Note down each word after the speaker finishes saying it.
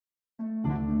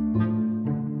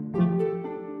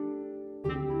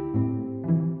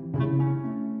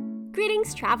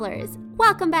Greetings, travelers!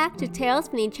 Welcome back to Tales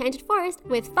from the Enchanted Forest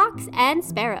with Fox and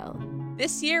Sparrow.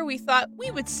 This year we thought we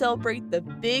would celebrate the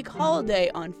big holiday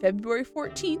on February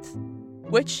 14th,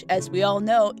 which, as we all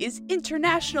know, is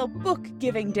International Book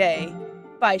Giving Day,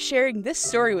 by sharing this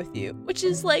story with you, which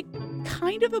is like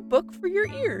kind of a book for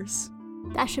your ears.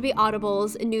 That should be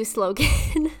Audible's new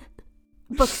slogan.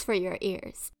 Books for your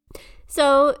ears.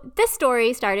 So this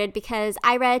story started because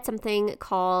I read something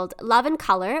called Love and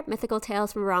Color, Mythical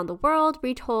Tales from Around the World,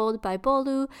 retold by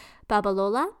Bolu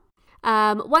Babalola.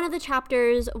 One of the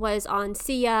chapters was on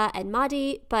Sia and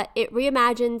Madi, but it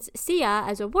reimagines Sia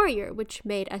as a warrior, which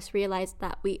made us realize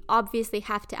that we obviously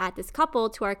have to add this couple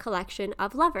to our collection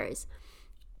of lovers.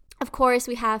 Of course,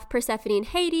 we have Persephone and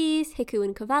Hades, Hiku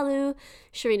and Kavalu,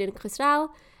 Shireen and Khusrau,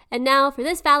 and now for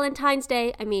this Valentine's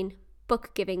Day,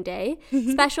 Book Giving Day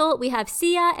special, we have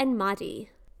Sia and Madi.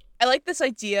 I like this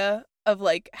idea of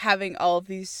like having all of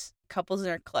these couples in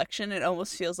our collection. It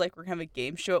almost feels like we're gonna have a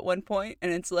game show at one point,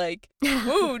 and it's like,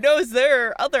 who knows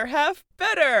their other half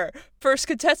better? First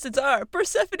contestants are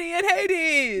Persephone and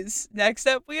Hades. Next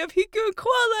up, we have Hiku and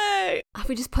Quale.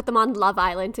 We just put them on Love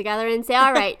Island together and say,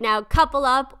 all right, now couple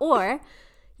up, or,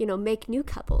 make new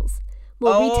couples.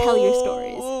 We'll retell your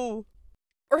stories.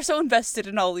 We're so invested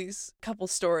in all these couple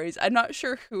stories. I'm not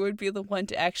sure who would be the one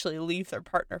to actually leave their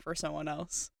partner for someone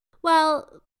else.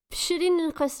 Well, Shireen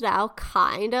and Khusrau,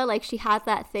 kinda. Like, she had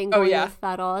that thing going with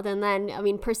Farod. And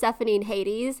then, Persephone and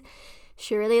Hades,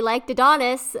 she really liked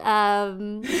Adonis.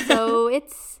 So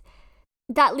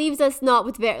that leaves us not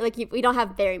with we don't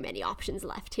have very many options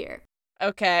left here.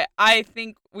 Okay, I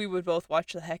think we would both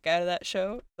watch the heck out of that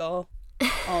show. That's all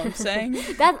I'm saying.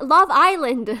 That Love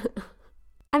Island.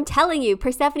 I'm telling you,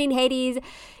 Persephone and Hades,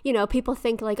 people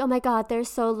think like, oh my God, they're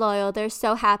so loyal, they're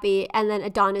so happy. And then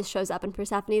Adonis shows up and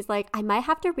Persephone's like, I might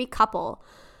have to recouple.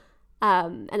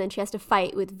 And then she has to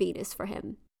fight with Venus for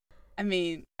him.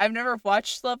 I've never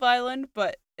watched Love Island,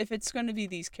 but if it's going to be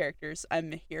these characters,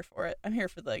 I'm here for it. I'm here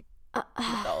for the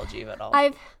mythology of it all.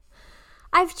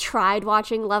 I've tried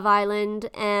watching Love Island,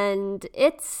 and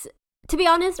to be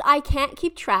honest, I can't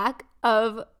keep track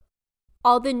of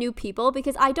all the new people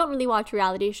because I don't really watch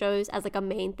reality shows as like a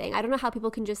main thing. I don't know how people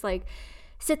can just like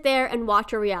sit there and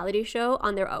watch a reality show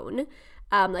on their own,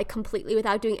 like completely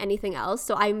without doing anything else.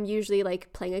 So I'm usually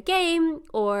like playing a game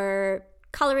or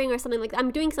coloring or something like that. I'm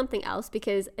doing something else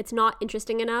because it's not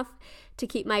interesting enough to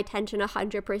keep my attention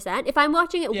 100%. If I'm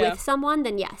watching it with someone,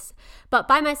 then yes. But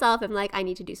by myself, I'm like, I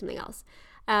need to do something else.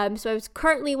 So I was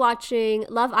currently watching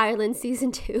Love Island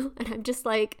season 2, and I'm just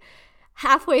like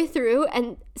halfway through,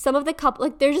 and some of the couple,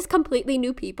 like, they're just completely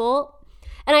new people.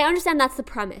 And I understand that's the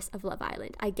premise of Love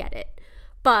Island. I get it.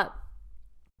 But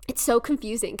it's so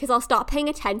confusing because I'll stop paying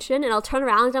attention and I'll turn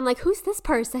around and I'm like, who's this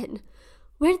person?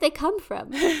 Where did they come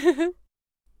from?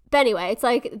 But anyway,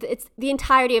 it's the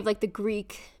entirety of like the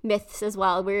Greek myths as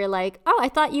well, where you're like, oh, I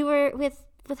thought you were with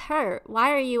her.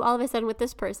 Why are you all of a sudden with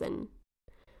this person?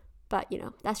 But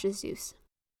that's just Zeus.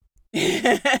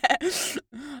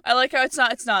 I like how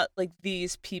it's not like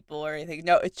these people or anything.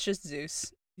 No, it's just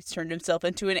Zeus. He's turned himself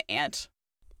into an ant.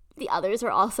 The others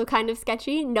are also kind of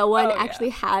sketchy. No one actually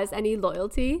has any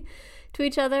loyalty to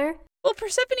each other. Well,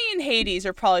 Persephone and Hades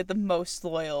are probably the most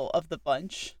loyal of the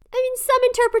bunch. Some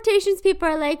interpretations, people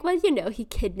are like, well, he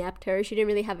kidnapped her. She didn't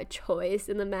really have a choice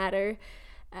in the matter.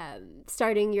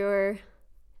 Starting your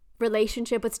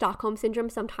relationship with Stockholm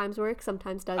Syndrome sometimes works,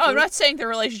 sometimes doesn't. Oh, I'm not saying the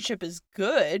relationship is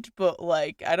good, but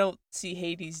like, I don't see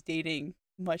Hades dating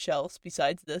much else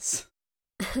besides this.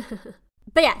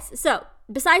 But yes, so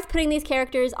besides putting these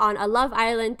characters on a Love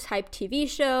Island type TV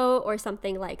show or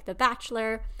something like The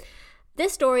Bachelor,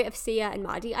 this story of Sia and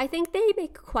Madi, I think they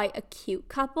make quite a cute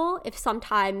couple, if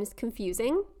sometimes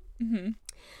confusing. Mm-hmm.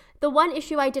 The one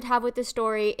issue I did have with this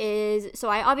story is, so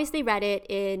I obviously read it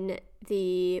in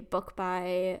the book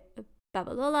by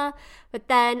Babalola, but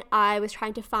then I was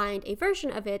trying to find a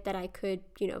version of it that I could,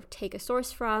 take a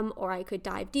source from or I could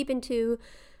dive deep into,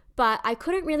 but I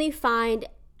couldn't really find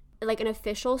like an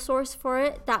official source for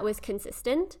it that was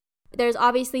consistent. There's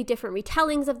obviously different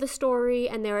retellings of the story,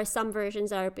 and there are some versions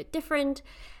that are a bit different.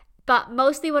 But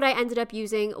mostly what I ended up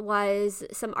using was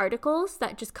some articles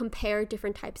that just compare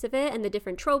different types of it and the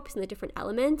different tropes and the different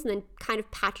elements, and then kind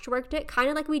of patchworked it, kind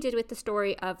of like we did with the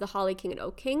story of the Holly King and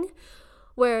Oak King,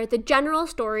 where the general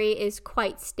story is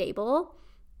quite stable,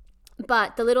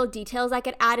 but the little details that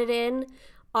get added in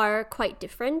are quite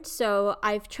different. So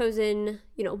I've chosen,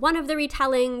 one of the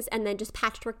retellings and then just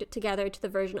patchworked it together to the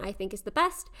version I think is the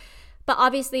best. But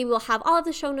obviously we'll have all of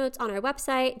the show notes on our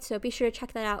website, so be sure to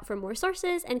check that out for more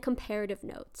sources and comparative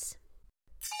notes.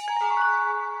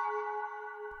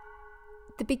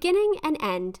 The beginning and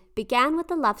end began with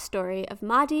the love story of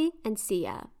Mahdi and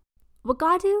Sia.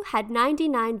 Wagadu had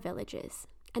 99 villages,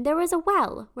 and there was a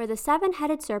well where the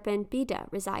seven-headed serpent Bida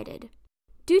resided.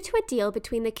 Due to a deal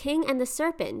between the king and the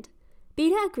serpent,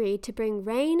 Bida agreed to bring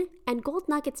rain and gold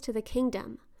nuggets to the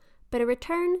kingdom, but in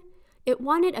return, it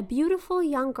wanted a beautiful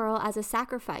young girl as a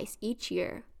sacrifice each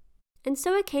year. And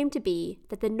so it came to be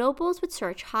that the nobles would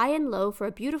search high and low for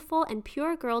a beautiful and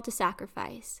pure girl to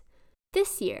sacrifice.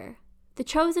 This year, the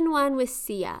chosen one was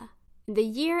Sia, in the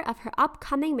year of her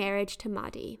upcoming marriage to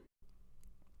Mahdi.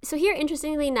 So here,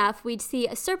 interestingly enough, we'd see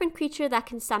a serpent creature that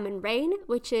can summon rain,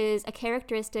 which is a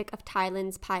characteristic of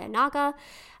Thailand's Phaya Naga,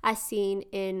 as seen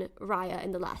in Raya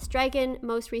and the Last Dragon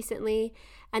most recently.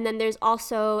 And then there's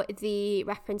also the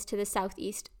reference to the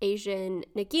Southeast Asian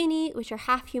Nagini, which are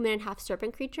half human and half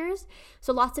serpent creatures.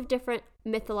 So lots of different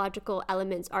mythological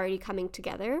elements already coming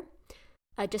together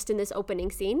just in this opening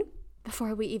scene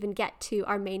before we even get to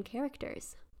our main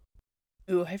characters.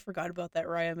 Ooh, I forgot about that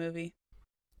Raya movie.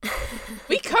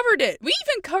 We covered it. We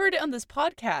even covered it on this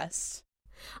podcast.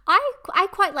 I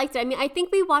quite liked it. I mean, I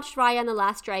think we watched Raya and the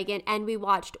Last Dragon and we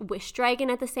watched Wish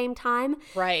Dragon at the same time.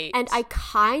 Right. And I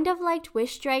kind of liked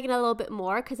Wish Dragon a little bit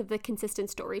more because of the consistent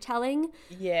storytelling.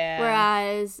 Yeah.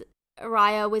 Whereas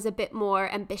Raya was a bit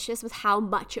more ambitious with how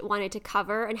much it wanted to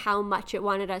cover and how much it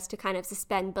wanted us to kind of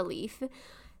suspend belief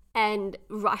and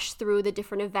rush through the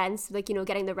different events, like, you know,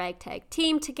 getting the ragtag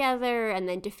team together and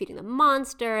then defeating the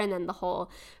monster and then the whole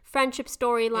friendship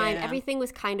storyline. Yeah. Everything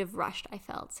was kind of rushed, I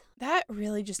felt. That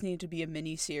really just needed to be a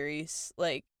mini-series.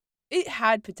 Like, it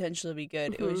had potential to be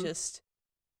good. Mm-hmm. It was just,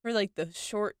 for like the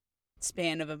short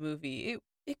span of a movie,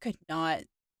 it could not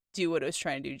do what it was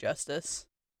trying to do justice.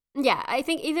 Yeah, I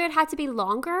think either it had to be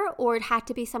longer or it had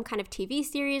to be some kind of TV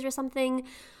series or something.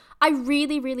 I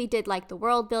really, really did like the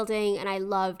world building and I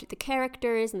loved the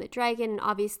characters and the dragon and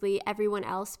obviously everyone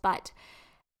else, but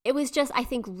it was just, I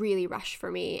think, really rushed for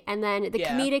me. And then the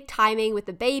comedic timing with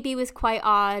the baby was quite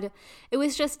odd. It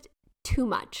was just too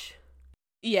much.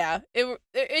 Yeah,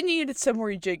 it needed some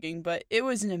rejigging, but it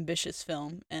was an ambitious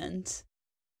film and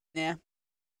yeah.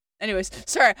 Anyways,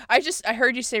 sorry, I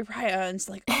heard you say Raya and it's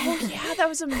like, oh yeah, that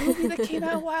was a movie that came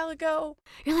out a while ago.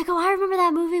 You're like, oh, I remember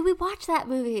that movie. We watched that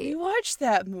movie. We watched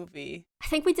that movie. I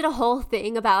think we did a whole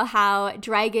thing about how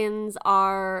dragons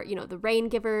are, you know, the rain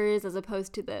givers as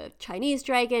opposed to the Chinese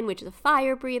dragon, which is a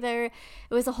fire breather.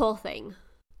 It was a whole thing.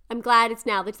 I'm glad it's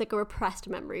like a repressed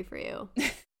memory for you.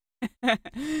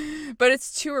 But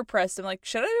it's too repressed. I'm like,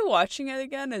 should I be watching it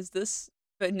again?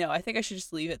 But no, I think I should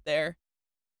just leave it there.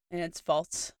 And it's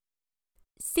false.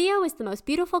 Sia was the most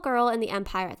beautiful girl in the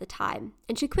empire at the time,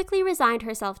 and she quickly resigned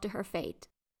herself to her fate.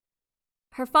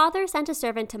 Her father sent a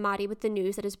servant to Mahdi with the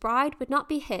news that his bride would not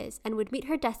be his and would meet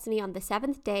her destiny on the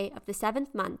 7th day of the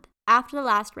 7th month after the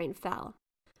last rain fell.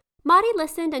 Mahdi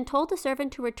listened and told the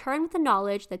servant to return with the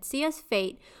knowledge that Sia's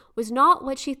fate was not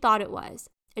what she thought it was,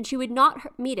 and she would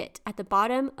not meet it at the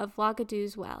bottom of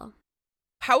Wagadu's well.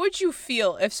 How would you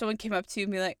feel if someone came up to you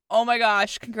and be like, oh my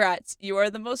gosh, congrats, you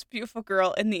are the most beautiful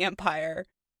girl in the empire.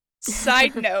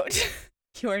 Side note,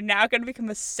 you are now going to become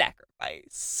a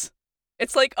sacrifice.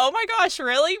 It's like, oh my gosh,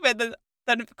 really? But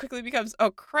then it quickly becomes,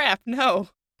 oh crap, no.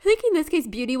 I think in this case,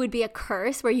 beauty would be a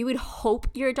curse where you would hope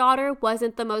your daughter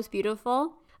wasn't the most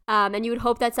beautiful. And you would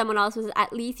hope that someone else was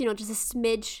at least, you know, just a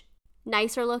smidge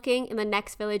nicer looking in the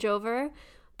next village over.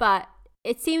 But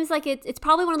it seems like it's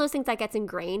probably one of those things that gets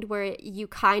ingrained where you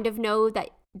kind of know that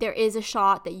there is a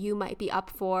shot that you might be up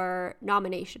for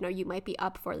nomination or you might be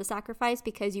up for the sacrifice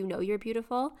because you know you're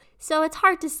beautiful. So it's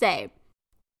hard to say.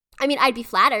 I mean, I'd be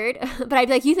flattered, but I'd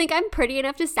be like, you think I'm pretty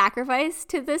enough to sacrifice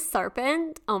to this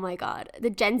serpent? Oh my God. The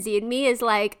Gen Z in me is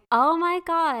like, oh my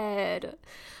God.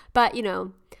 But, you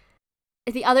know,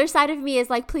 the other side of me is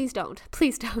like, please don't.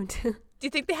 Please don't. Do you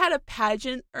think they had a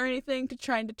pageant or anything to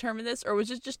try and determine this? Or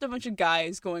was it just a bunch of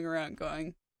guys going around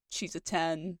going, she's a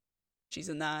 10, she's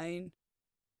a 9,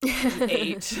 she's an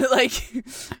 8? Like,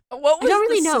 what was I don't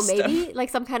really know. system? Maybe like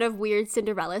some kind of weird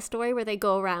Cinderella story where they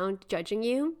go around judging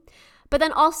you. But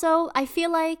then also, I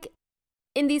feel like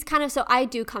in these kind of, so I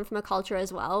do come from a culture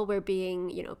as well where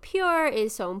being, you know, pure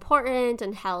is so important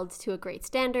and held to a great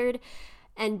standard.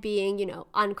 And being, you know,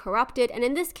 uncorrupted. And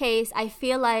in this case, I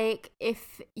feel like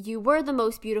if you were the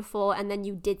most beautiful and then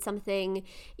you did something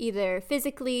either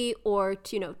physically or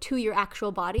to, you know, to your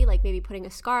actual body, like maybe putting a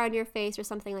scar on your face or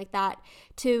something like that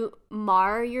to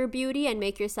mar your beauty and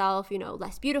make yourself, you know,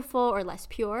 less beautiful or less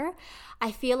pure,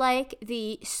 I feel like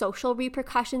the social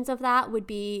repercussions of that would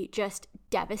be just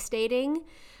devastating.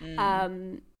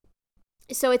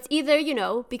 So it's either, you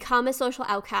know, become a social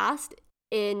outcast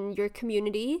in your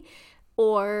community,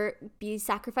 or be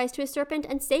sacrificed to a serpent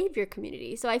and save your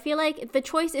community. So I feel like the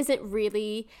choice isn't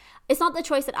really, it's not the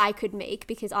choice that I could make,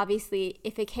 because obviously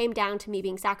if it came down to me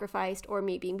being sacrificed or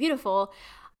me being beautiful,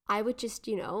 I would just,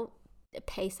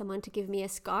 pay someone to give me a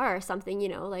scar or something,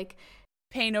 like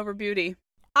pain over beauty.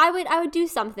 I would do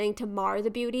something to mar the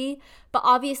beauty. But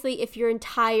obviously if your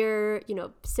entire,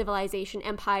 civilization,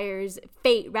 empire's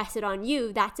fate rested on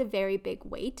you, that's a very big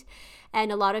weight. And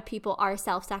a lot of people are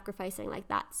self-sacrificing like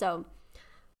that. So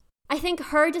I think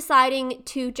her deciding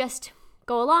to just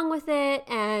go along with it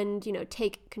and,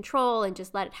 take control and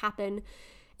just let it happen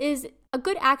is a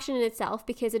good action in itself,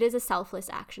 because it is a selfless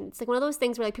action. It's like one of those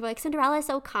things where like people are like, Cinderella is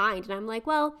so kind. And I'm like,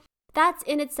 well, that's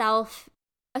in itself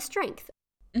a strength.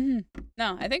 Mm-hmm.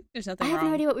 No, I think there's nothing wrong. I have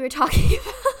no idea what we were talking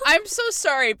about. I'm so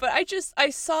sorry, but I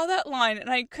saw that line and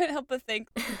I couldn't help but think,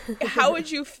 how would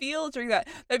you feel during that?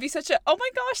 That'd be such a, oh my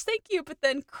gosh, thank you. But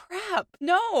then crap,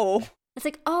 no. It's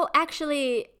like, oh,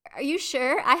 actually, are you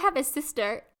sure? I have a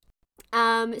sister.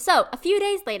 So a few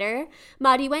days later,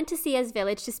 Madi went to Sia's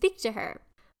village to speak to her.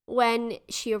 When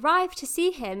she arrived to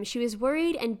see him, she was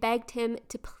worried and begged him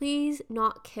to please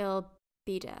not kill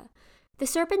Bida. The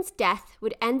serpent's death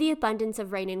would end the abundance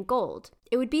of rain and gold.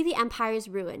 It would be the empire's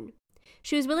ruin.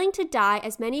 She was willing to die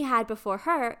as many had before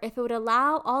her if it would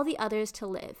allow all the others to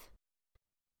live.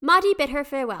 Madi bid her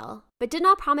farewell, but did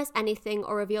not promise anything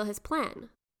or reveal his plan.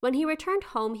 When he returned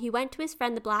home, he went to his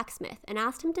friend the blacksmith and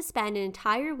asked him to spend an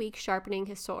entire week sharpening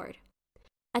his sword.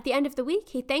 At the end of the week,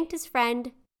 he thanked his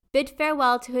friend, bid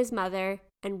farewell to his mother,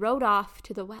 and rode off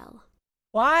to the well.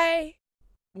 Why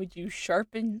would you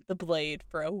sharpen the blade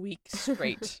for a week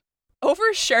straight?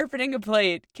 Over sharpening a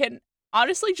blade can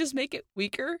honestly just make it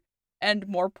weaker and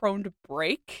more prone to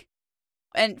break.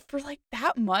 And for like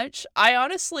that much, I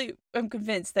honestly am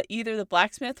convinced that either the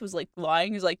blacksmith was like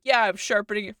lying, he's like, yeah, I'm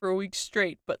sharpening it for a week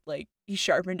straight, but like he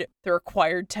sharpened it the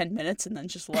required 10 minutes and then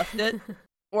just left it.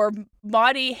 Or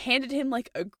Madi handed him like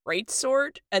a great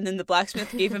sword, and then the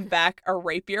blacksmith gave him back a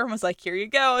rapier and was like, here you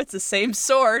go, it's the same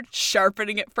sword,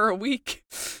 sharpening it for a week.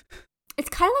 It's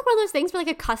kind of like one of those things where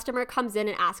like a customer comes in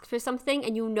and asks for something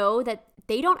and you know that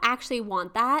they don't actually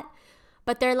want that,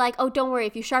 but they're like, oh, don't worry,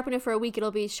 if you sharpen it for a week, it'll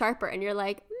be sharper. And you're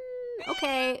like,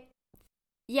 okay,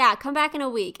 yeah, come back in a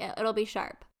week, it'll be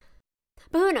sharp.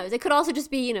 But who knows? It could also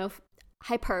just be,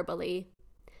 hyperbole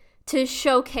to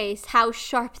showcase how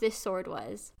sharp this sword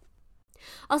was.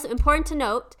 Also, important to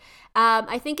note,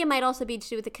 I think it might also be to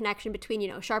do with the connection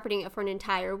between, sharpening it for an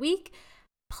entire week,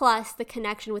 plus the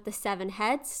connection with the 7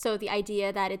 heads. So the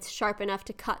idea that it's sharp enough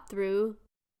to cut through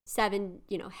 7,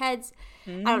 heads.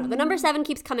 I don't know. The number 7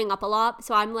 keeps coming up a lot.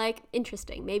 So I'm like,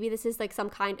 interesting. Maybe this is like some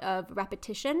kind of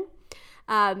repetition.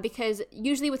 Because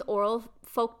usually with oral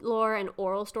folklore and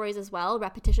oral stories as well,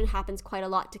 repetition happens quite a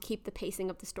lot to keep the pacing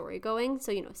of the story going.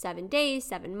 So, 7 days,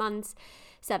 7 months,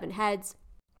 7 heads.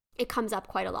 It comes up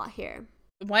quite a lot here.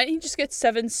 Why didn't you just get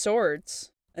 7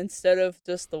 swords instead of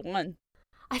just the 1?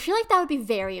 I feel like that would be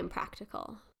very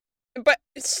impractical. But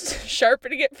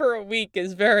sharpening it for a week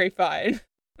is very fine.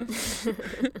 It's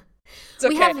okay.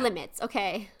 We have limits,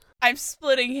 okay? I'm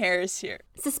splitting hairs here.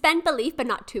 Suspend belief, but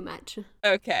not too much.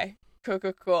 Okay.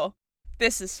 Cool.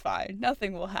 This is fine.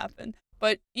 Nothing will happen.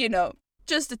 But,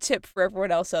 just a tip for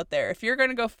everyone else out there. If you're going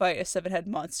to go fight a 7-head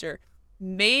monster,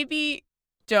 maybe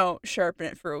don't sharpen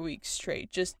it for a week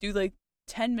straight. Just do like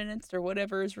 10 minutes or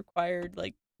whatever is required,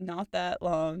 like not that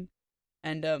long.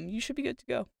 And you should be good to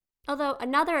go. Although,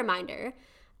 another reminder,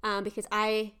 because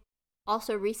I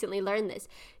also recently learned this,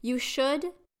 you should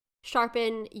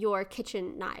sharpen your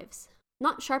kitchen knives.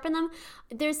 Not sharpen them.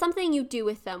 There's something you do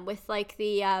with them, with like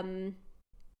the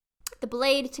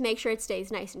blade to make sure it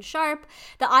stays nice and sharp,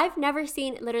 that I've never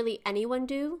seen literally anyone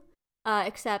do,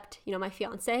 except, my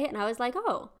fiance. And I was like,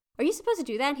 oh, are you supposed to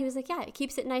do that? And he was like, yeah, it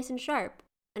keeps it nice and sharp.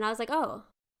 And I was like, oh,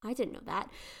 I didn't know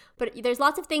that. But there's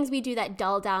lots of things we do that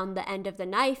dull down the end of the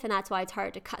knife, and that's why it's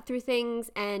hard to cut through things.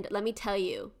 And let me tell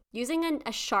you, using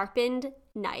a sharpened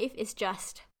knife is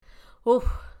just,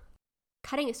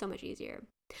 cutting is so much easier.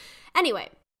 Anyway,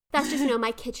 that's just,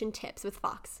 my kitchen tips with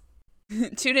Fox.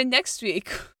 Tune in next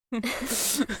week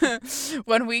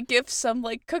when we give some,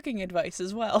 cooking advice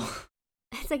as well.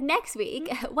 It's like next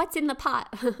week, what's in the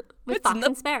pot with Fox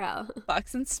and Sparrow?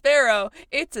 Fox and Sparrow,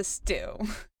 it's a stew.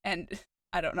 And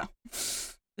I don't know.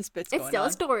 This bit's going on. It's still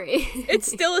a story. It's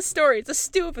still a story. It's a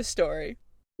stew of a story.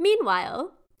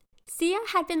 Meanwhile, Sia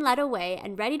had been led away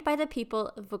and readied by the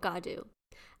people of Vogadu.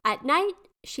 At night,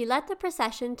 she led the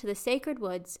procession to the sacred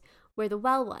woods where the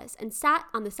well was and sat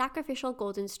on the sacrificial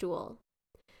golden stool.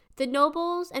 The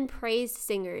nobles and praised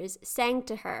singers sang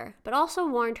to her, but also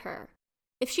warned her.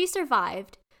 If she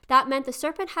survived, that meant the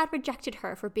serpent had rejected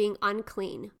her for being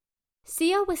unclean.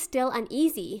 Sia was still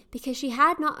uneasy because she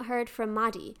had not heard from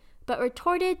Mahdi, but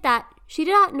retorted that she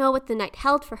did not know what the night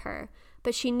held for her,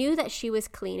 but she knew that she was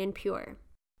clean and pure.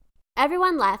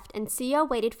 Everyone left, and Sia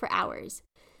waited for hours.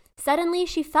 Suddenly,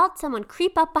 she felt someone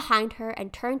creep up behind her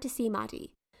and turned to see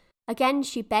Mahdi. Again,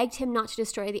 she begged him not to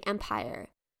destroy the empire,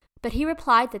 but he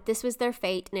replied that this was their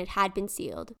fate and it had been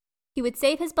sealed. He would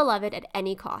save his beloved at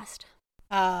any cost.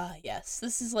 Ah, yes,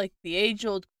 this is like the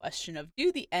age-old question of,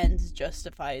 do the ends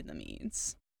justify the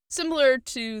means? Similar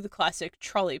to the classic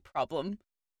trolley problem.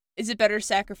 Is it better to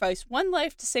sacrifice one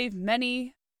life to save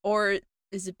many, or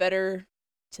is it better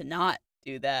to not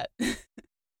do that?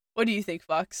 What do you think,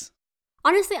 Fox?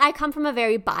 Honestly, I come from a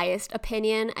very biased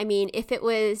opinion. I mean, if it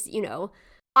was,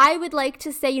 I would like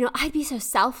to say, I'd be so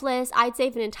selfless. I'd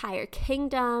save an entire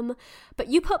kingdom. But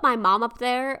you put my mom up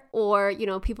there or,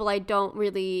 people I don't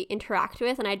really interact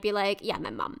with, and I'd be like, yeah, my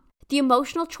mom. The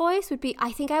emotional choice would be,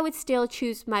 I think I would still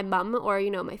choose my mom or,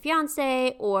 my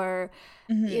fiance or,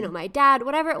 my dad,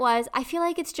 whatever it was. I feel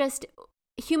like it's just,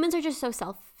 humans are just so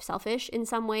selfish in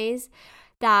some ways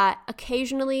that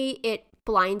occasionally it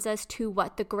blinds us to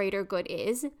what the greater good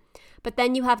is. But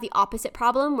then you have the opposite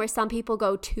problem where some people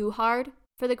go too hard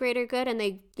for the greater good and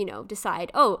they,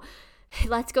 decide, oh,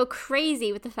 let's go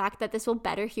crazy with the fact that this will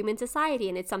better human society,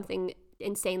 and it's something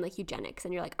insane like eugenics,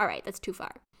 and you're like, all right, that's too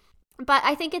far. But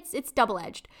I think it's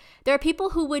double-edged. There are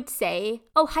people who would say,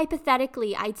 oh,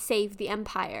 hypothetically, I'd save the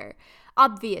empire,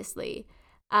 obviously.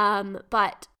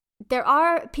 But there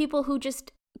are people who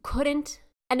just couldn't.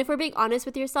 And if we're being honest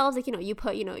with yourselves, like, you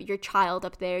put, your child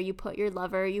up there, you put your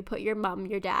lover, you put your mom,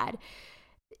 your dad.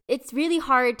 It's really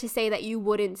hard to say that you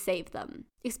wouldn't save them.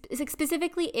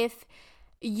 Specifically if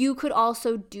you could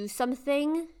also do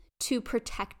something to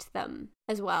protect them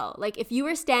as well. Like if you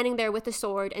were standing there with a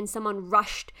sword and someone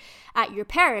rushed at your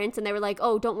parents and they were like,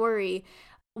 oh, don't worry,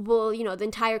 we'll, the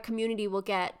entire community will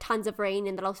get tons of rain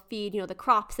and that'll feed, the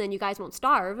crops and you guys won't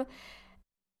starve.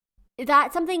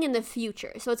 That's something in the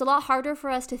future. So it's a lot harder for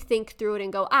us to think through it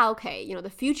and go, okay, the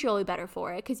future will be better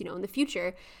for it. Because, in the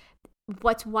future,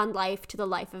 what's one life to the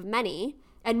life of many?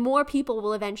 And more people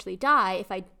will eventually die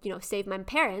if I, save my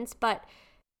parents. But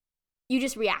you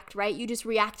just react, right? You just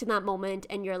react in that moment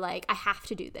and you're like, I have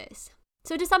to do this.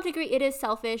 So to some degree, it is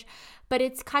selfish, but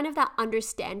it's kind of that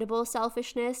understandable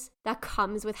selfishness that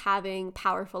comes with having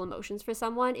powerful emotions for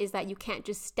someone, is that you can't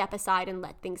just step aside and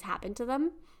let things happen to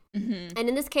them. Mm-hmm. And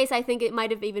in this case, I think it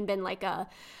might have even been like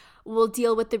we'll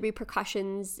deal with the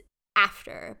repercussions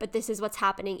after, but this is what's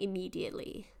happening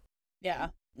immediately. Yeah.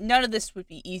 None of this would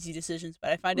be easy decisions,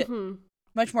 but I find it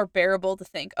much more bearable to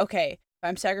think, okay, if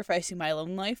I'm sacrificing my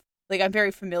own life, like I'm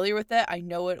very familiar with that. I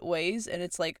know what it weighs, and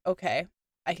it's like, okay,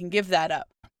 I can give that up.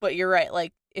 But you're right.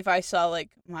 Like if I saw like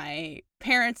my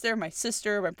parents there, my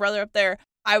sister, my brother up there,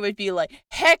 I would be like,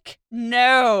 heck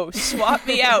no, swap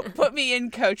me out, put me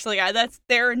in, coach. Like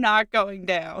they're not going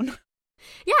down.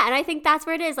 Yeah, and I think that's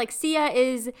where it is. Like Sia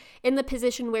is in the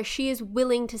position where she is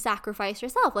willing to sacrifice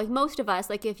herself. Like most of us,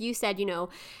 like if you said,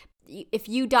 if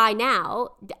you die now,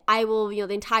 I will,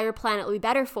 the entire planet will be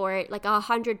better for it, like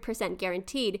 100%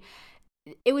 guaranteed.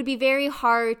 It would be very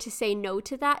hard to say no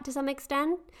to that to some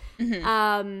extent.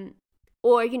 Mm-hmm.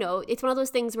 Or, it's one of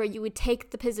those things where you would take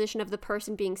the position of the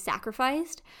person being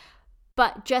sacrificed,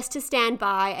 but just to stand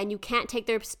by, and you can't take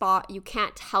their spot, you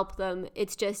can't help them.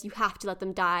 It's just, you have to let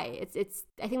them die. It's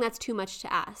I think that's too much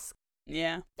to ask.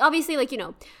 Yeah. Obviously, like,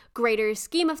 greater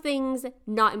scheme of things,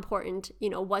 not important,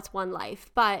 what's one life.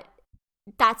 But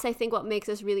that's, I think, what makes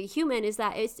us really human, is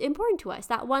that it's important to us.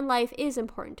 That one life is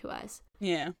important to us.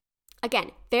 Yeah.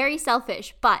 Again, very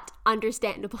selfish, but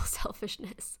understandable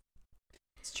selfishness.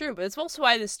 It's true, but it's also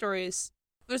why this story is,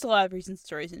 there's a lot of reasons the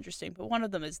story is interesting, but one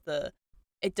of them is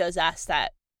it does ask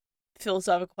that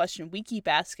philosophical question we keep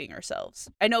asking ourselves.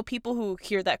 I know people who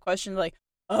hear that question like,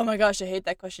 oh my gosh, I hate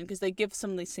that question, because they give some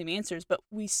of these same answers, but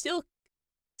we still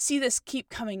see this keep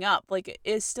coming up. Like, it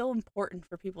is still important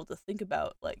for people to think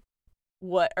about, like,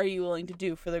 what are you willing to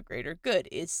do for the greater good?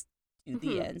 Is do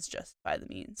the ends justify the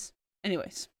means?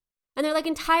 Anyways. And there are like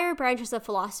entire branches of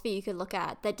philosophy you could look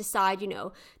at that decide,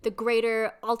 the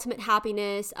greater ultimate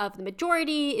happiness of the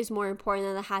majority is more important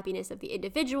than the happiness of the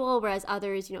individual, whereas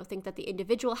others, think that the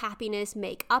individual happiness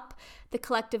make up the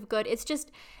collective good.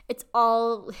 It's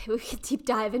all, we could deep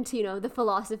dive into, the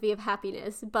philosophy of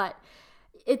happiness, but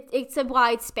it's a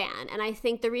wide span. And I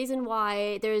think the reason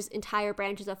why there's entire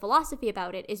branches of philosophy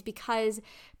about it is because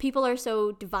people are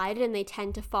so divided, and they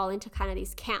tend to fall into kind of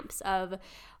these camps of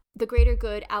the greater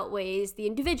good outweighs the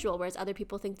individual, whereas other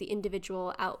people think the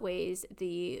individual outweighs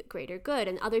the greater good.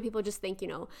 And other people just think,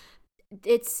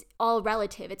 it's all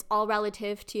relative. It's all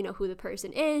relative to, who the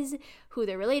person is, who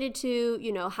they're related to,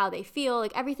 how they feel.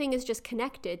 Like, everything is just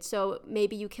connected. So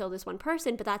maybe you kill this one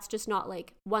person, but that's just not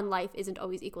like one life isn't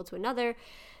always equal to another.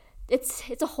 It's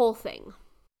a whole thing.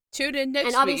 Tune in next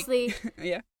week. And obviously,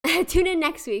 yeah. Tune in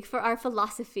next week for our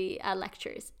philosophy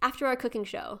lectures after our cooking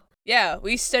show. Yeah,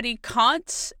 we study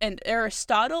Kant and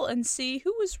Aristotle and see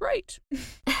who was right.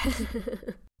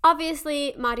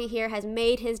 Obviously, Mahdi here has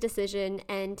made his decision,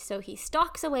 and so he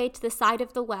stalks away to the side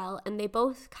of the well, and they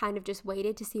both kind of just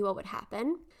waited to see what would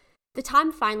happen. The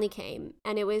time finally came,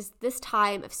 and it was this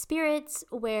time of spirits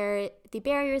where the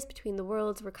barriers between the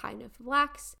worlds were kind of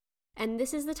lax, and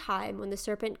this is the time when the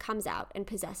serpent comes out and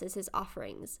possesses his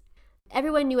offerings.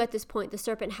 Everyone knew at this point the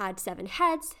serpent had 7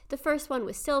 heads. The first one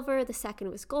was silver, the second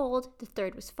was gold, the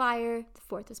third was fire, the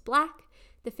fourth was black,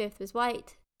 the fifth was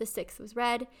white, the sixth was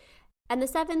red, and the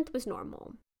 7th was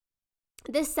normal.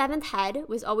 This 7th head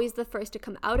was always the first to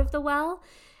come out of the well,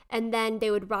 and then they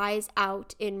would rise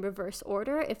out in reverse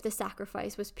order if the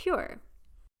sacrifice was pure.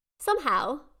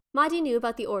 Somehow, Mahdi knew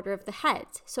about the order of the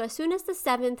heads, so as soon as the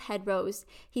 7th head rose,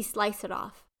 he sliced it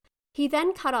off. He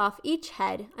then cut off each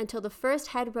head until the first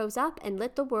head rose up and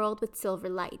lit the world with silver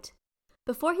light.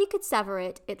 Before he could sever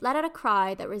it, it let out a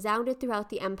cry that resounded throughout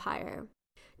the empire.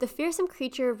 The fearsome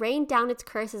creature rained down its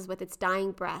curses with its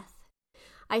dying breath.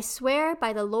 I swear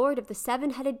by the Lord of the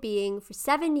 7-headed being, for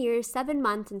 7 years, 7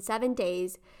 months, and 7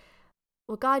 days,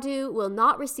 Wagadu will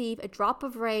not receive a drop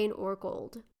of rain or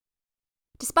gold.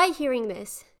 Despite hearing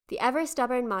this, the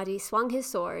ever-stubborn Mahdi swung his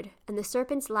sword, and the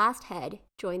serpent's last head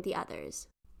joined the others.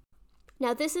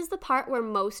 Now, this is the part where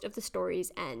most of the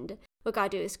stories end.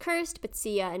 Wagadu is cursed, but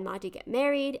Sia and Mahdi get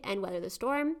married and weather the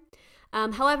storm.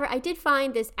 However, I did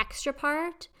find this extra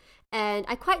part, and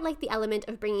I quite like the element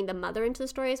of bringing the mother into the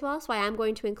story as well, so I am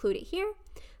going to include it here.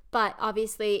 But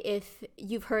obviously, if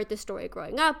you've heard the story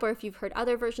growing up, or if you've heard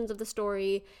other versions of the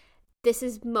story, this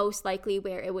is most likely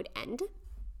where it would end,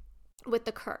 with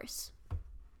the curse.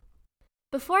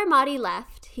 Before Mahdi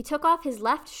left, he took off his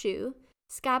left shoe,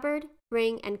 scabbard,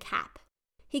 ring, and cap.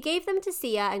 He gave them to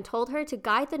Sia and told her to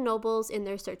guide the nobles in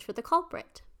their search for the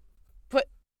culprit. But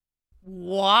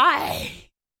why?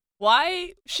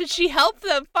 Why should she help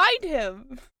them find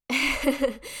him?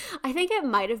 I think it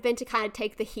might have been to kind of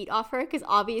take the heat off her, because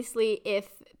obviously if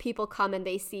people come and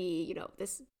they see,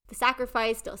 the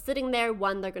sacrifice still sitting there,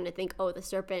 1, they're going to think, oh, the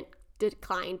serpent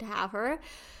declined to have her.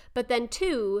 But then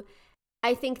 2,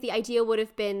 I think the idea would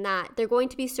have been that they're going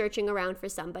to be searching around for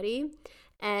somebody,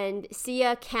 and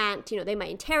Sia can't, they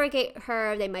might interrogate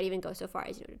her, they might even go so far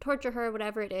as, to torture her,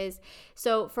 whatever it is.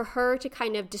 So for her to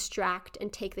kind of distract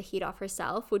and take the heat off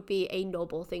herself would be a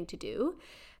noble thing to do.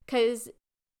 Because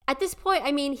at this point,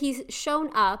 he's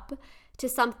shown up to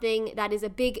something that is a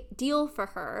big deal for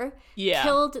her. Yeah.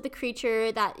 Killed the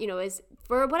creature that, is,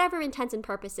 for whatever intents and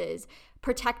purposes,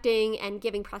 protecting and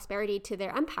giving prosperity to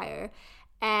their empire,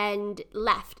 and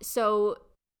left. So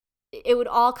it would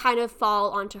all kind of fall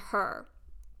onto her.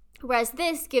 Whereas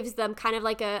this gives them kind of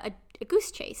like a goose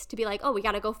chase to be like, oh, we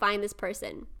got to go find this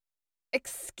person.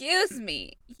 Excuse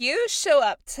me, you show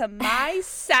up to my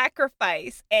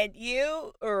sacrifice and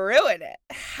you ruin it.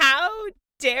 How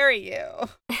dare you?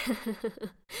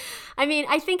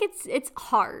 I think it's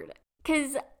hard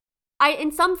because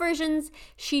in some versions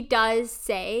she does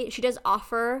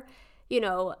offer,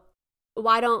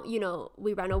 why don't,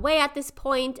 we run away at this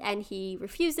point, and he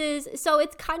refuses. So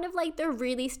it's kind of like they're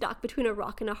really stuck between a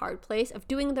rock and a hard place of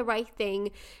doing the right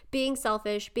thing, being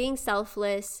selfish, being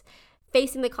selfless,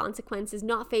 facing the consequences,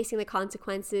 not facing the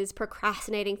consequences,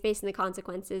 procrastinating, facing the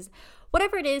consequences.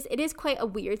 Whatever it is quite a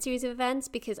weird series of events,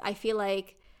 because I feel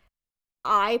like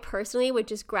I personally would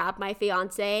just grab my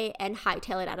fiance and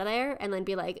hightail it out of there and then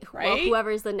be like, well,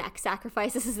 whoever's the next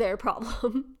sacrifice, this is their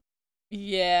problem.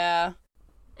 Yeah.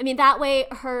 That way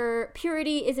her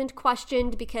purity isn't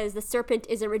questioned because the serpent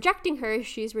isn't rejecting her,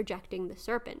 she's rejecting the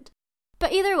serpent.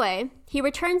 But either way, he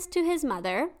returns to his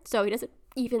mother, so he doesn't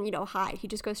even, hide, he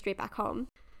just goes straight back home.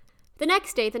 The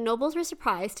next day, the nobles were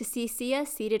surprised to see Sia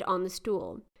seated on the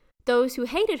stool. Those who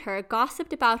hated her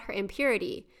gossiped about her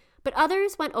impurity, but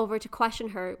others went over to question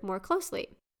her more closely.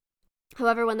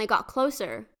 However, when they got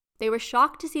closer, they were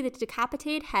shocked to see the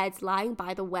decapitated heads lying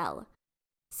by the well.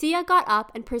 Sia got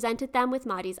up and presented them with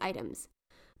Mahdi's items,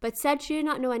 but said she did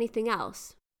not know anything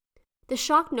else. The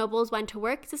shocked nobles went to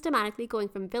work systematically going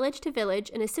from village to village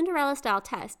in a Cinderella-style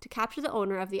test to capture the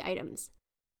owner of the items.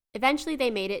 Eventually, they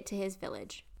made it to his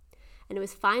village, and it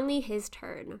was finally his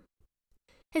turn.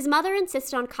 His mother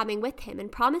insisted on coming with him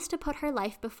and promised to put her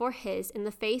life before his in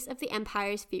the face of the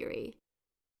Empire's fury.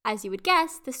 As you would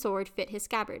guess, the sword fit his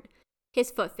scabbard.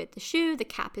 His foot fit the shoe, the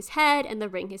cap his head, and the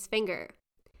ring his finger.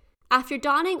 After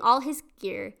donning all his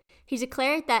gear, he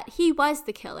declared that he was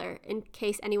the killer, in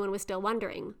case anyone was still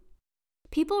wondering.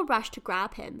 People rushed to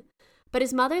grab him, but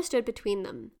his mother stood between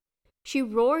them. She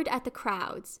roared at the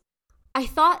crowds. "I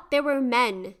thought there were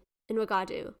men in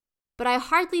Wagadu, but I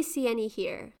hardly see any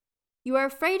here. You are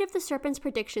afraid of the serpent's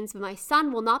predictions, but my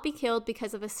son will not be killed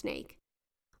because of a snake.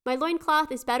 My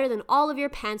loincloth is better than all of your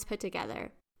pants put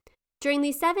together. During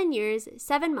these 7 years,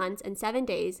 7 months, and 7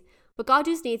 days,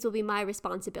 Wagadu's needs will be my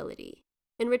responsibility.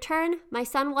 In return, my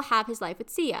son will have his life with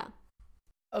Sia."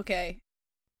 Okay.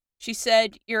 She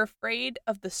said, "You're afraid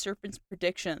of the serpent's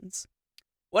predictions."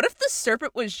 What if the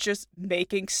serpent was just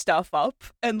making stuff up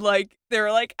and, like, they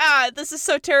were like, this is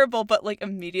so terrible, but, like,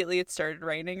 immediately it started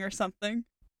raining or something?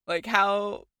 Like,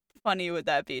 how funny would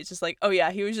that be? It's just like, oh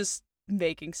yeah, he was just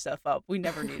making stuff up. We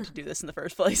never needed to do this in the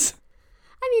first place.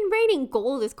 I mean, raining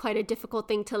gold is quite a difficult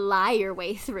thing to lie your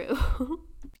way through.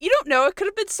 You don't know. It could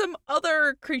have been some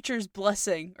other creature's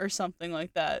blessing or something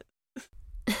like that.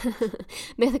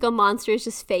 Mythical monsters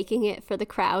just faking it for the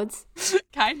crowds.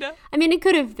 Kinda. I mean, it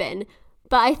could have been,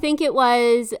 but I think it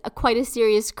was quite a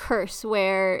serious curse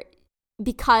where,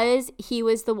 because he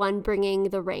was the one bringing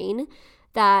the rain,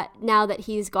 that now that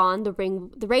he's gone, the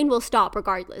rain will stop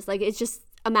regardless. Like, it's just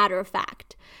a matter of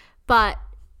fact. But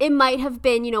it might have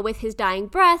been, with his dying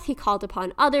breath, he called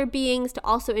upon other beings to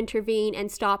also intervene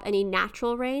and stop any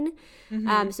natural rain.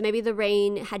 Mm-hmm. So maybe the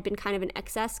rain had been kind of an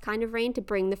excess kind of rain to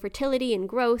bring the fertility and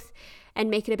growth and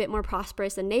make it a bit more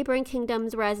prosperous than neighboring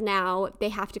kingdoms, whereas now they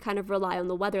have to kind of rely on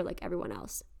the weather like everyone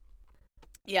else.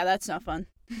 Yeah, that's not fun.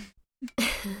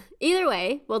 Either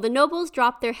way, the nobles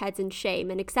dropped their heads in shame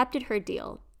and accepted her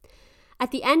deal.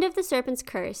 At the end of the serpent's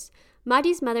curse,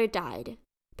 Madi's mother died,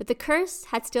 but the curse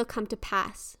had still come to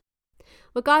pass.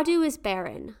 Wagadu was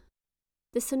barren.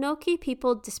 The Sonoki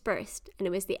people dispersed, and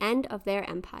it was the end of their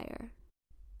empire.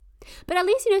 But at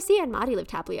least, Sia and Madi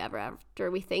lived happily ever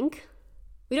after, we think.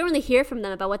 We don't really hear from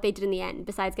them about what they did in the end,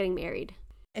 besides getting married.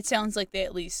 It sounds like they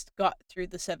at least got through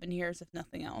the 7 years, if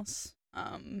nothing else.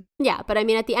 Yeah, but I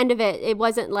mean, at the end of it, it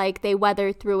wasn't like they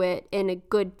weathered through it in a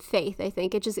good faith, I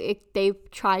think. They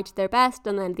tried their best,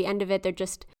 and then at the end of it, there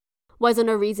just wasn't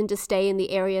a reason to stay in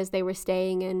the areas they were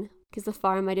staying in, because the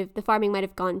farming might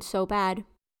have gone so bad.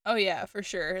 Oh yeah, for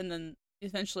sure. And then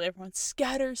eventually everyone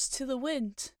scatters to the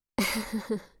wind.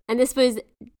 And this was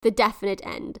the definite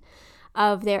end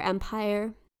of their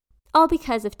empire, all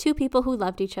because of 2 people who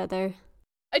loved each other.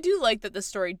 I do like that the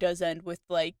story does end with,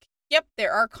 like, yep,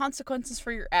 there are consequences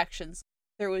for your actions.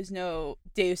 There was no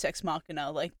Deus Ex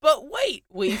Machina, like, but wait,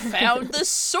 we found the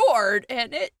sword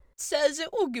and it says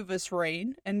it will give us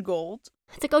rain and gold.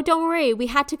 It's like, oh, don't worry, we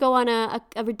had to go on a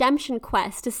redemption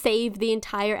quest to save the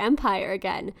entire empire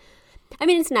again. I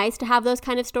mean, it's nice to have those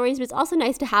kind of stories, but it's also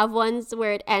nice to have ones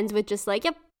where it ends with just like,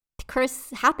 yep,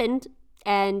 curse happened,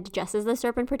 and just as the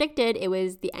serpent predicted, it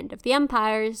was the end of the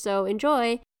empire, so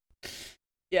enjoy.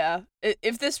 Yeah,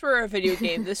 if this were a video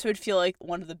game, this would feel like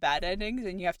one of the bad endings,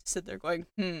 and you have to sit there going,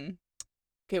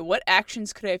 okay, what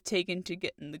actions could I have taken to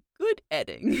get in the good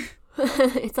ending?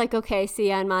 It's like, okay,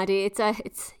 Sia and Madi,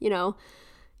 it's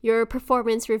your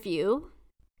performance review.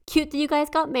 Cute that you guys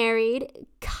got married.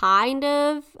 Kind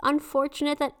of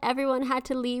unfortunate that everyone had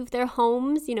to leave their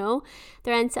homes,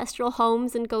 their ancestral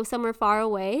homes, and go somewhere far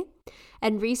away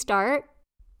and restart.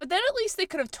 But then at least they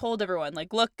could have told everyone,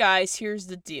 like, look, guys, here's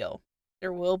the deal.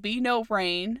 There will be no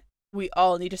rain. We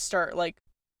all need to start, like,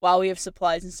 while we have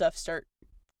supplies and stuff, start,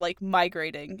 like,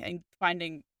 migrating and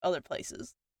finding other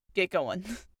places. Get going.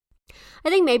 I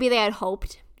think maybe they had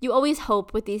hoped. You always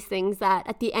hope with these things that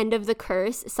at the end of the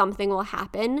curse, something will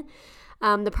happen.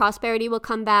 The prosperity will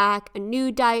come back, a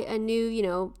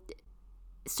new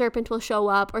serpent will show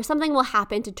up, or something will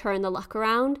happen to turn the luck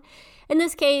around. In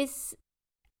this case,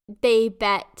 they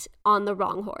bet on the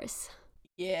wrong horse.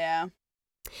 Yeah.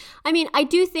 I mean, I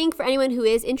do think for anyone who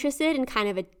is interested in kind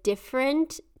of a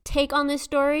different take on this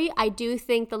story, I do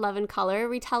think the Love and Color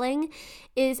retelling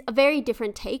is a very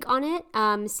different take on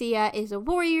it. Sia is a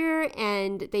warrior,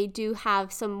 and they do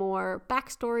have some more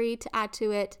backstory to add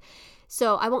to it.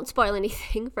 So I won't spoil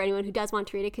anything for anyone who does want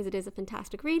to read it, because it is a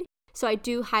fantastic read. So I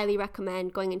do highly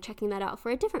recommend going and checking that out for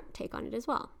a different take on it as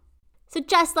well. So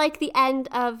just like the end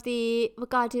of the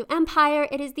Wagadu Empire,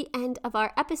 it is the end of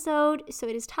our episode. So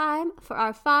it is time for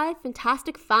our 5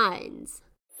 fantastic finds.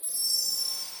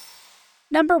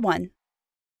 Number 1.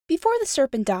 Before the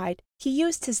serpent died, he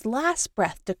used his last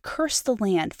breath to curse the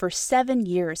land for 7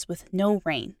 years with no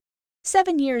rain.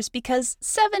 7 years because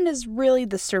 7 is really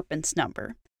the serpent's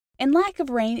number, and lack of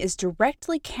rain is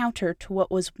directly counter to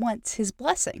what was once his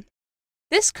blessing.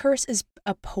 This curse is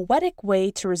a poetic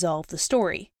way to resolve the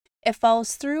story. It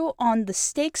follows through on the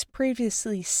stakes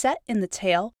previously set in the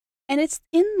tale, and it's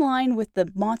in line with the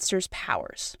monster's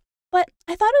powers. But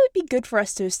I thought it would be good for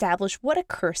us to establish what a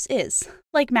curse is.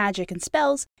 Like magic and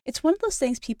spells, it's one of those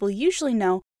things people usually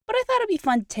know, but I thought it'd be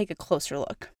fun to take a closer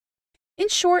look. In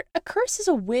short, a curse is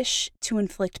a wish to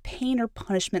inflict pain or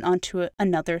punishment onto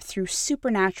another through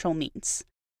supernatural means.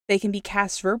 They can be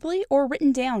cast verbally or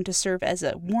written down to serve as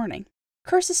a warning.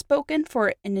 Curses spoken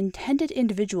for an intended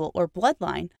individual or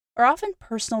bloodline are often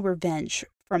personal revenge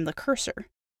from the cursor.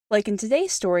 Like in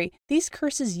today's story, these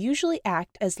curses usually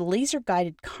act as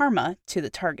laser-guided karma to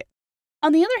the target.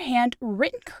 On the other hand,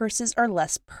 written curses are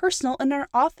less personal and are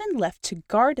often left to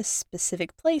guard a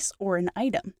specific place or an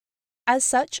item. As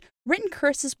such, written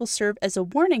curses will serve as a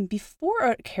warning before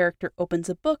a character opens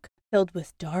a book filled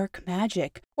with dark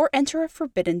magic or enter a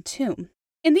forbidden tomb.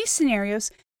 In these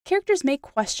scenarios, characters may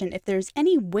question if there is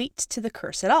any weight to the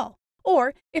curse at all,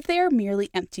 or if they are merely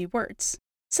empty words.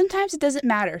 Sometimes it doesn't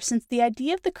matter, since the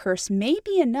idea of the curse may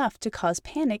be enough to cause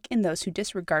panic in those who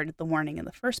disregarded the warning in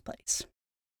the first place.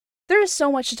 There is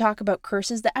so much to talk about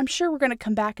curses that I'm sure we're going to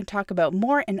come back and talk about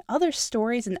more in other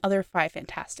stories and other 5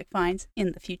 Fantastic Finds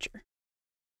in the future.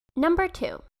 Number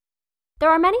 2.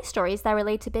 There are many stories that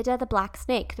relate to Bidda the Black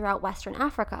Snake throughout Western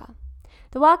Africa.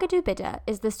 The Ouagadou Bidda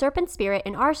is the serpent spirit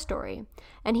in our story,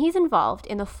 and he's involved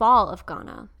in the fall of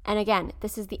Ghana. And again,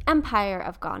 this is the Empire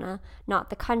of Ghana, not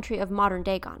the country of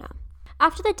modern-day Ghana.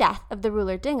 After the death of the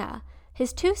ruler Dinga,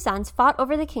 his 2 sons fought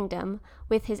over the kingdom,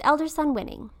 with his elder son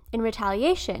winning. In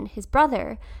retaliation, his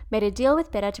brother made a deal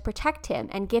with Bidda to protect him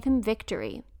and give him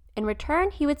victory. In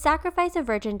return, he would sacrifice a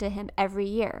virgin to him every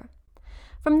year.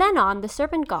 From then on, the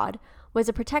serpent god was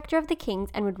a protector of the kings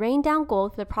and would rain down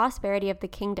gold for the prosperity of the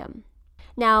kingdom.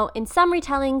 Now, in some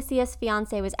retellings, Sia's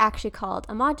fiancé was actually called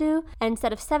Amadou, and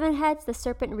instead of 7 heads, the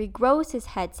serpent regrows his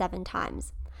head 7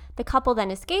 times. The couple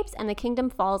then escapes, and the kingdom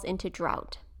falls into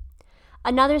drought.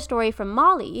 Another story from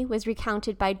Mali was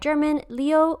recounted by German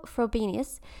Leo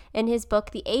Frobenius in his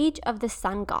book The Age of the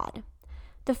Sun God.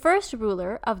 The first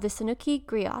ruler of the Sanuki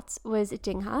griots was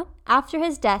Dingha. After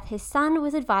his death, his son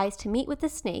was advised to meet with the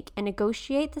snake and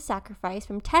negotiate the sacrifice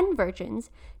from 10 virgins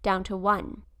down to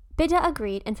 1. Bidda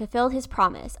agreed and fulfilled his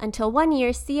promise until one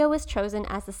year Sia was chosen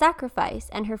as the sacrifice,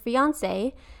 and her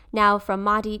fiancé, now from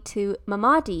Mahdi to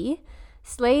Mamadi,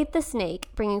 slayed the snake,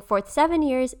 bringing forth 7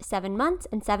 years, 7 months,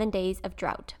 and 7 days of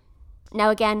drought.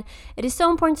 Now again, it is so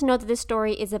important to note that this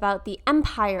story is about the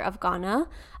Empire of Ghana,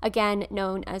 again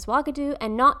known as Ouagadou,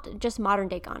 and not just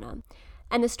modern-day Ghana.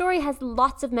 And the story has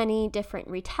lots of many different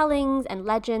retellings and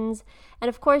legends, and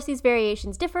of course these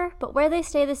variations differ, but where they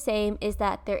stay the same is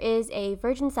that there is a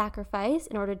virgin sacrifice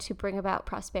in order to bring about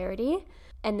prosperity,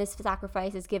 and this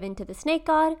sacrifice is given to the snake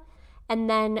god, and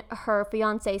then her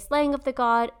fiancé's slaying of the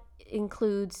god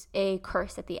includes a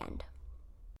curse at the end.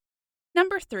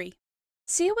 Number 3.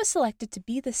 Sia was selected to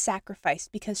be the sacrifice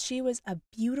because she was a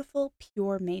beautiful,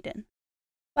 pure maiden.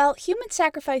 While human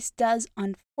sacrifice does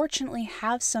unfortunately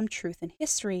have some truth in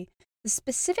history, the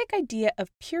specific idea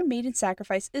of pure maiden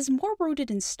sacrifice is more rooted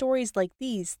in stories like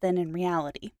these than in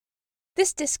reality.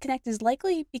 This disconnect is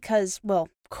likely because, well,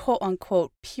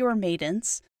 quote-unquote pure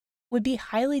maidens would be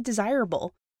highly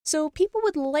desirable, so people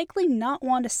would likely not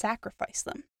want to sacrifice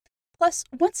them. Plus,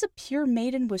 once a pure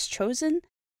maiden was chosen,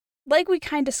 like we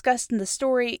kind of discussed in the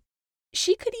story,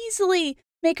 she could easily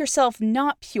make herself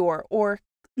not pure or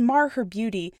mar her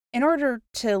beauty in order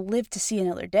to live to see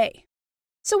another day.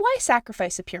 So why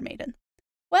sacrifice a pure maiden?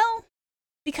 Well,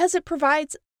 because it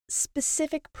provides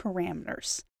specific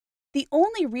parameters. The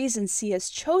only reason Sia is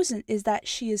chosen is that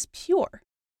she is pure.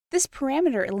 This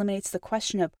parameter eliminates the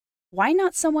question of why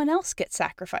not someone else get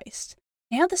sacrificed.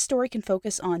 Now the story can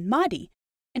focus on Mahdi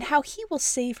and how he will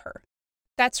save her.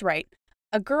 That's right,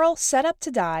 a girl set up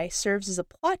to die serves as a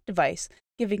plot device,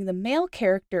 giving the male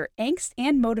character angst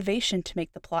and motivation to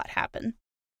make the plot happen.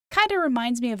 Kinda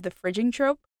reminds me of the fridging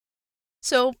trope.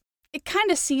 So it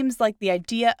kinda seems like the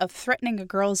idea of threatening a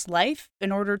girl's life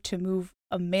in order to move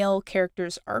a male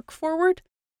character's arc forward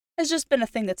has just been a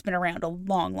thing that's been around a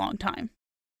long, long time.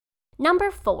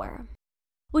 Number 4.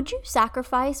 Would you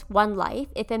sacrifice one life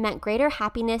if it meant greater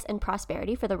happiness and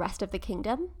prosperity for the rest of the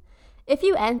kingdom? If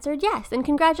you answered yes, then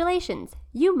congratulations,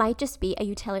 you might just be a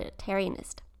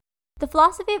utilitarianist. The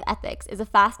philosophy of ethics is a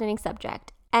fascinating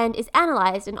subject and is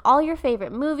analyzed in all your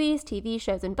favorite movies, TV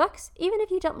shows, and books, even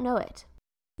if you don't know it.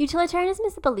 Utilitarianism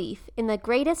is the belief in the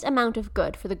greatest amount of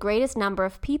good for the greatest number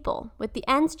of people, with the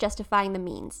ends justifying the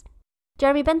means.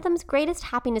 Jeremy Bentham's greatest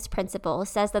happiness principle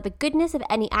says that the goodness of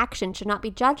any action should not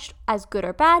be judged as good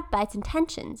or bad by its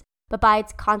intentions, but by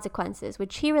its consequences,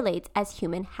 which he relates as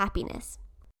human happiness.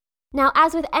 Now,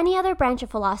 as with any other branch of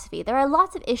philosophy, there are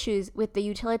lots of issues with the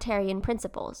utilitarian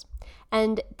principles,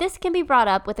 and this can be brought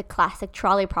up with a classic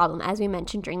trolley problem, as we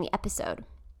mentioned during the episode.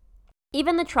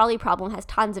 Even the trolley problem has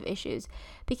tons of issues,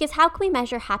 because how can we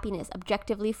measure happiness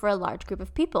objectively for a large group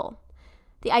of people?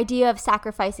 The idea of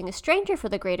sacrificing a stranger for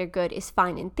the greater good is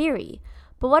fine in theory,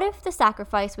 but what if the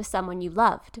sacrifice was someone you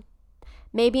loved?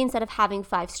 Maybe instead of having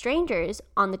 5 strangers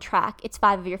on the track, it's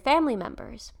 5 of your family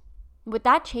members. Would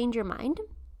that change your mind?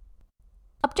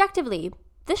 Objectively,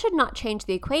 this should not change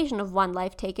the equation of 1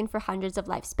 life taken for hundreds of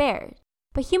lives spared.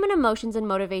 But human emotions and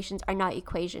motivations are not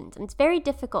equations, and it's very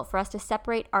difficult for us to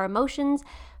separate our emotions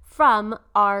from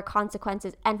our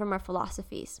consequences and from our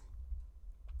philosophies.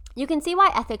 You can see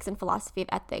why ethics and philosophy of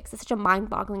ethics is such a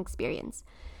mind-boggling experience.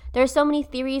 There are so many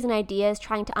theories and ideas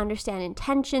trying to understand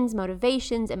intentions,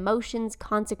 motivations, emotions,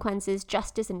 consequences,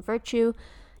 justice, and virtue,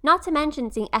 not to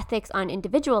mention seeing ethics on an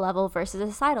individual level versus a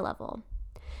societal level.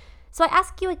 So I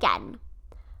ask you again,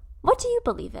 what do you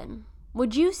believe in?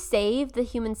 Would you save the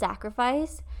human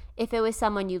sacrifice if it was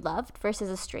someone you loved versus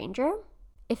a stranger?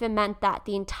 If it meant that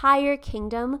the entire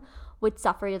kingdom would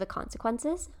suffer the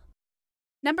consequences?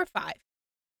 Number 5.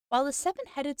 While the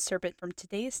 7-headed serpent from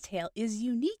today's tale is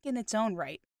unique in its own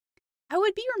right, I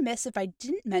would be remiss if I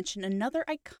didn't mention another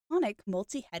iconic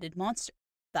multi-headed monster,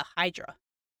 the Hydra.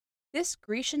 This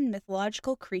Grecian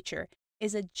mythological creature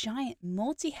is a giant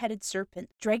multi-headed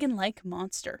serpent, dragon-like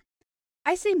monster.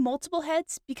 I say multiple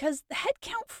heads because the head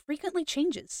count frequently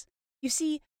changes. You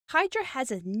see, Hydra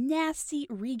has a nasty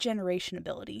regeneration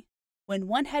ability. When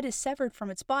 1 head is severed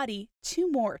from its body, 2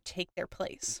 more take their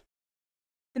place.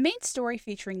 The main story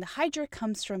featuring the Hydra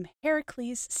comes from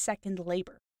Heracles' second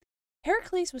labor.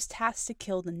 Heracles was tasked to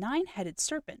kill the 9-headed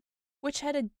serpent, which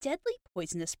had a deadly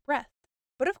poisonous breath.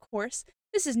 But of course,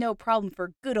 this is no problem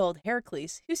for good old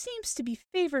Heracles, who seems to be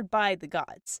favored by the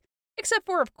gods. Except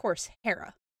for, of course,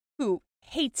 Hera, who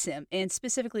hates him and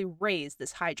specifically raised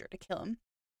this Hydra to kill him.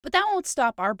 But that won't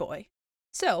stop our boy.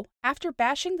 So, after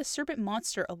bashing the serpent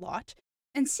monster a lot,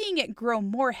 and seeing it grow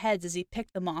more heads as he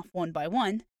picked them off one by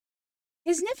one,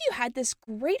 his nephew had this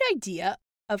great idea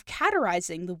of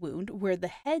cauterizing the wound where the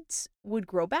heads would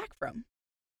grow back from.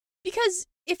 Because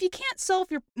if you can't solve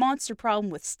your monster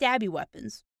problem with stabby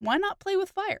weapons, why not play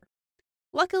with fire?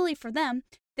 Luckily for them,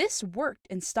 this worked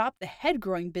and stopped the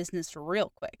head-growing business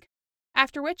real quick.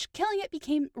 After which, killing it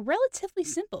became relatively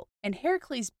simple, and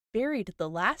Heracles buried the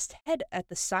last head at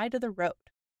the side of the road.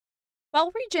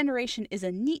 While regeneration is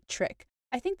a neat trick,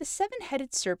 I think the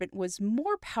 7-headed serpent was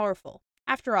more powerful.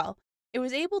 After all, it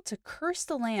was able to curse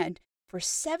the land for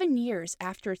 7 years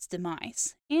after its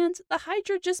demise, and the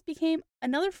Hydra just became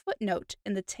another footnote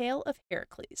in the tale of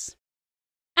Heracles.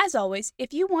 As always,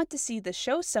 if you want to see the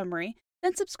show summary,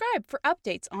 then subscribe for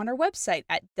updates on our website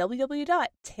at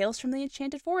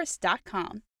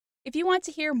www.talesfromtheenchantedforest.com. If you want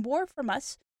to hear more from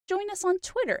us, join us on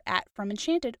Twitter at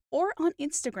FromEnchanted or on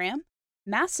Instagram,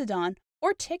 Mastodon,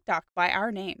 or TikTok by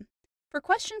our name. For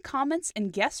question, comments,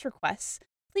 and guest requests,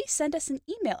 please send us an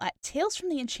email at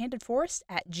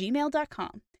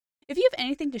talesfromtheenchantedforest@gmail.com. If you have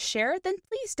anything to share, then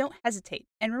please don't hesitate.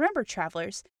 And remember,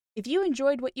 travelers, if you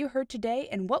enjoyed what you heard today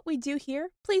and what we do here,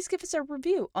 please give us a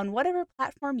review on whatever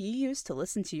platform you use to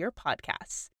listen to your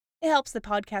podcasts. It helps the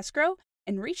podcast grow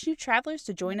and reach new travelers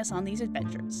to join us on these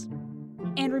adventures.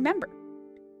 And remember,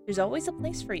 there's always a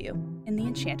place for you in the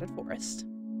Enchanted Forest.